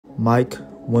Mike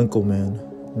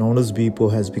Winkelmann, known as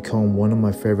Beeple, has become one of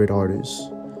my favorite artists.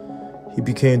 He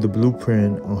became the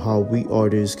blueprint on how we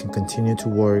artists can continue to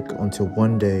work until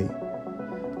one day,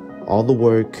 all the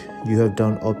work you have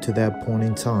done up to that point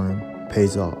in time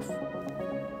pays off.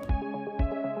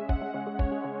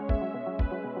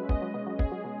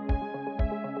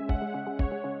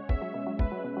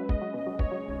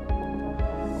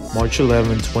 March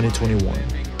 11, 2021.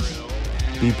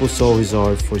 Beeple sold his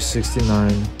art for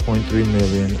 $69.3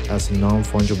 million as a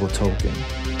non-fungible token,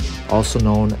 also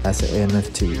known as an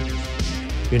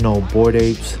NFT. You know, Bored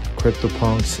Apes,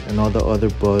 CryptoPunks, and all the other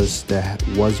buzz that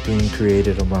was being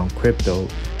created around crypto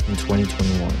in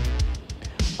 2021.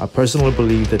 I personally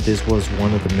believe that this was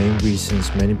one of the main reasons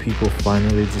many people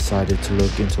finally decided to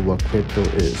look into what crypto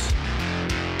is.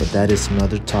 But that is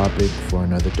another topic for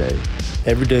another day.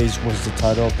 Everydays was the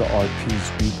title of the art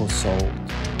piece Beeple sold.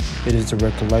 It is a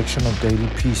recollection of daily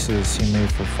pieces he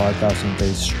made for 5,000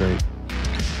 days straight.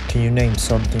 Can you name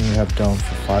something you have done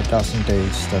for 5,000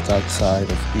 days that's outside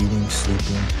of eating,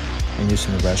 sleeping, and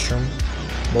using the restroom?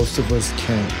 Most of us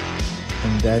can't,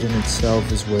 and that in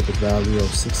itself is where the value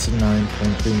of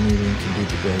 $69.3 million can be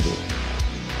debated.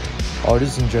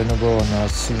 Artists in general are now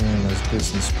seen as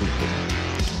business people.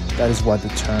 That is why the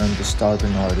term the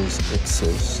starving artist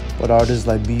exists. But artists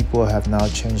like Beeple have now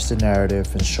changed the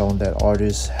narrative and shown that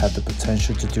artists have the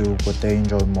potential to do what they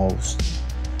enjoy most,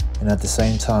 and at the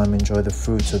same time enjoy the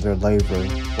fruits of their labor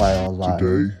while alive.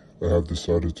 Today, I have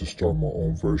decided to start my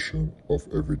own version of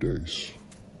Everydays.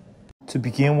 To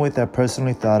begin with, I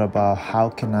personally thought about how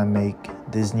can I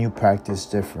make this new practice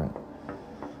different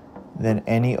than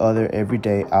any other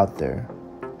everyday out there,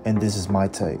 and this is my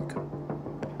take.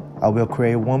 I will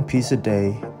create one piece a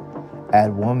day,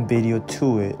 add one video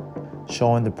to it,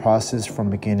 showing the process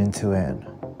from beginning to end.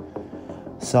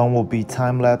 Some will be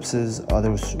time lapses,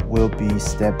 others will be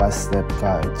step-by-step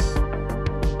guides.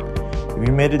 If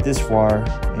you made it this far,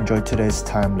 enjoy today's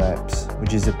time lapse,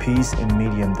 which is a piece and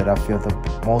medium that I feel the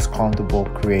most comfortable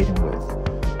creating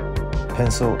with: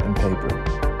 pencil and paper.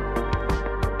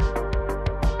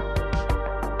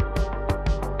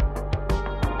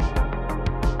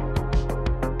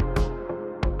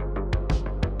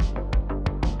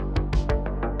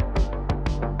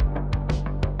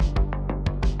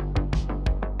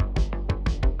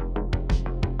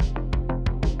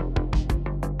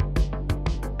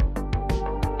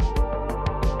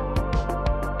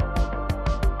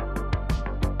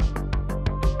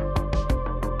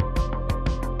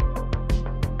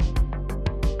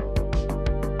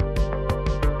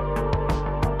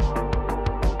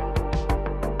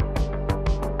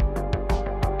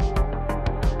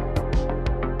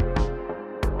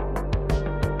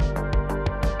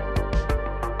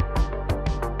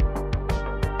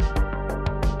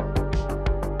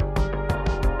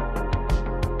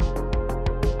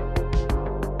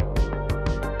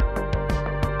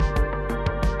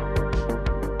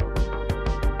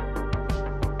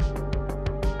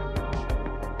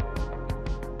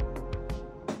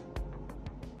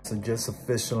 So just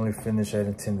officially finished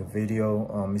editing the video.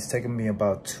 It's taken me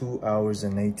about 2 hours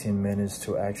and 18 minutes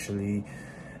to actually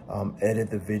edit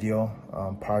the video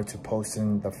prior to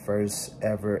posting the first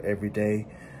ever everyday.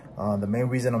 The main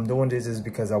reason I'm doing this is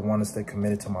because I want to stay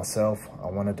committed to myself. I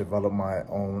want to develop my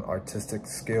own artistic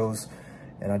skills,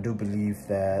 and I do believe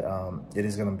that it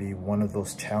is going to be one of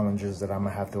those challenges that I'm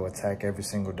gonna have to attack every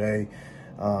single day.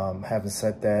 Having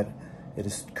said that, it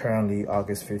is currently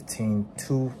August 15,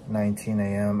 2:19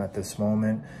 a.m. at this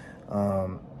moment.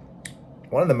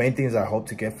 One of the main things I hope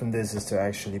to get from this is to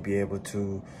actually be able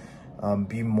to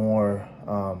be more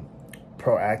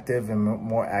proactive and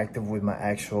more active with my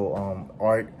actual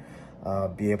art,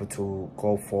 be able to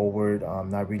go forward,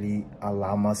 not really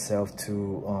allow myself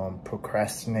to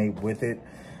procrastinate with it,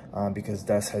 because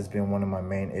that has been one of my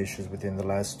main issues within the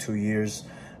last 2 years.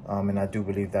 And I do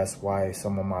believe that's why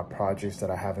some of my projects that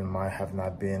I have in mind have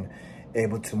not been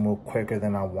able to move quicker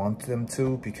than I want them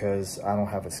to, because I don't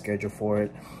have a schedule for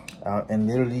it. And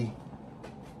literally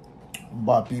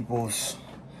bought Beeple's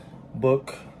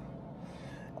book,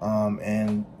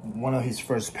 and one of his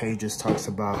first pages talks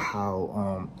about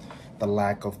how the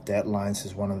lack of deadlines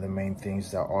is one of the main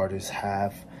things that artists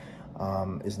have.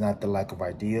 Is not the lack of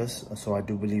ideas. So I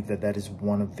do believe that that is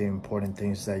one of the important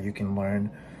things that you can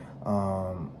learn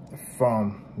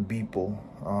from Beeple,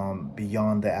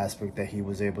 beyond the aspect that he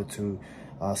was able to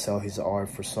sell his art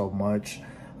for so much,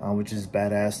 which is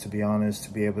badass, to be honest,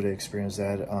 to be able to experience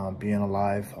that being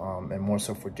alive, and more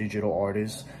so for digital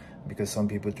artists, because some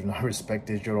people do not respect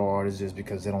digital artists just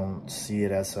because they don't see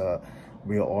it as a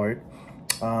real art.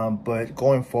 But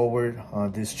going forward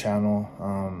on this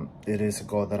channel, it is a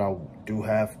goal that I do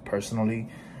have personally.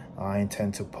 I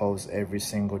intend to post every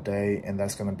single day, and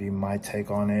that's gonna be my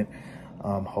take on it.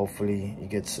 Hopefully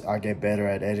I get better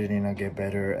at editing. I get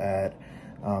better at,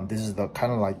 this is the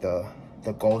kind of like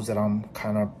the goals that I'm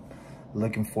kind of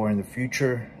looking for in the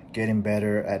future, getting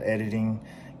better at editing,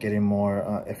 getting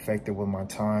more effective with my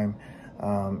time,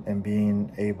 and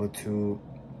being able to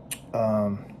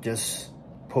just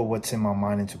put what's in my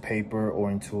mind into paper or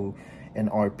into an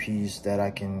art piece that I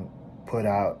can put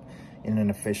out in an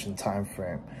efficient time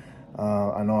frame.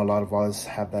 I know a lot of us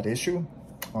have that issue,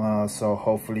 so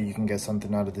hopefully you can get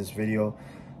something out of this video.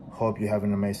 Hope you have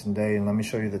an amazing day, and let me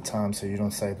show you the time so you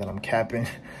don't say that I'm capping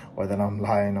or that I'm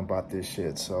lying about this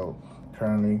shit. So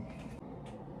currently,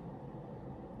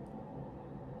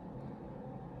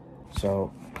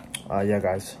 yeah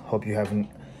guys, hope you have an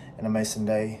amazing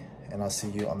day, and I'll see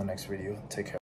you on the next video. Take care.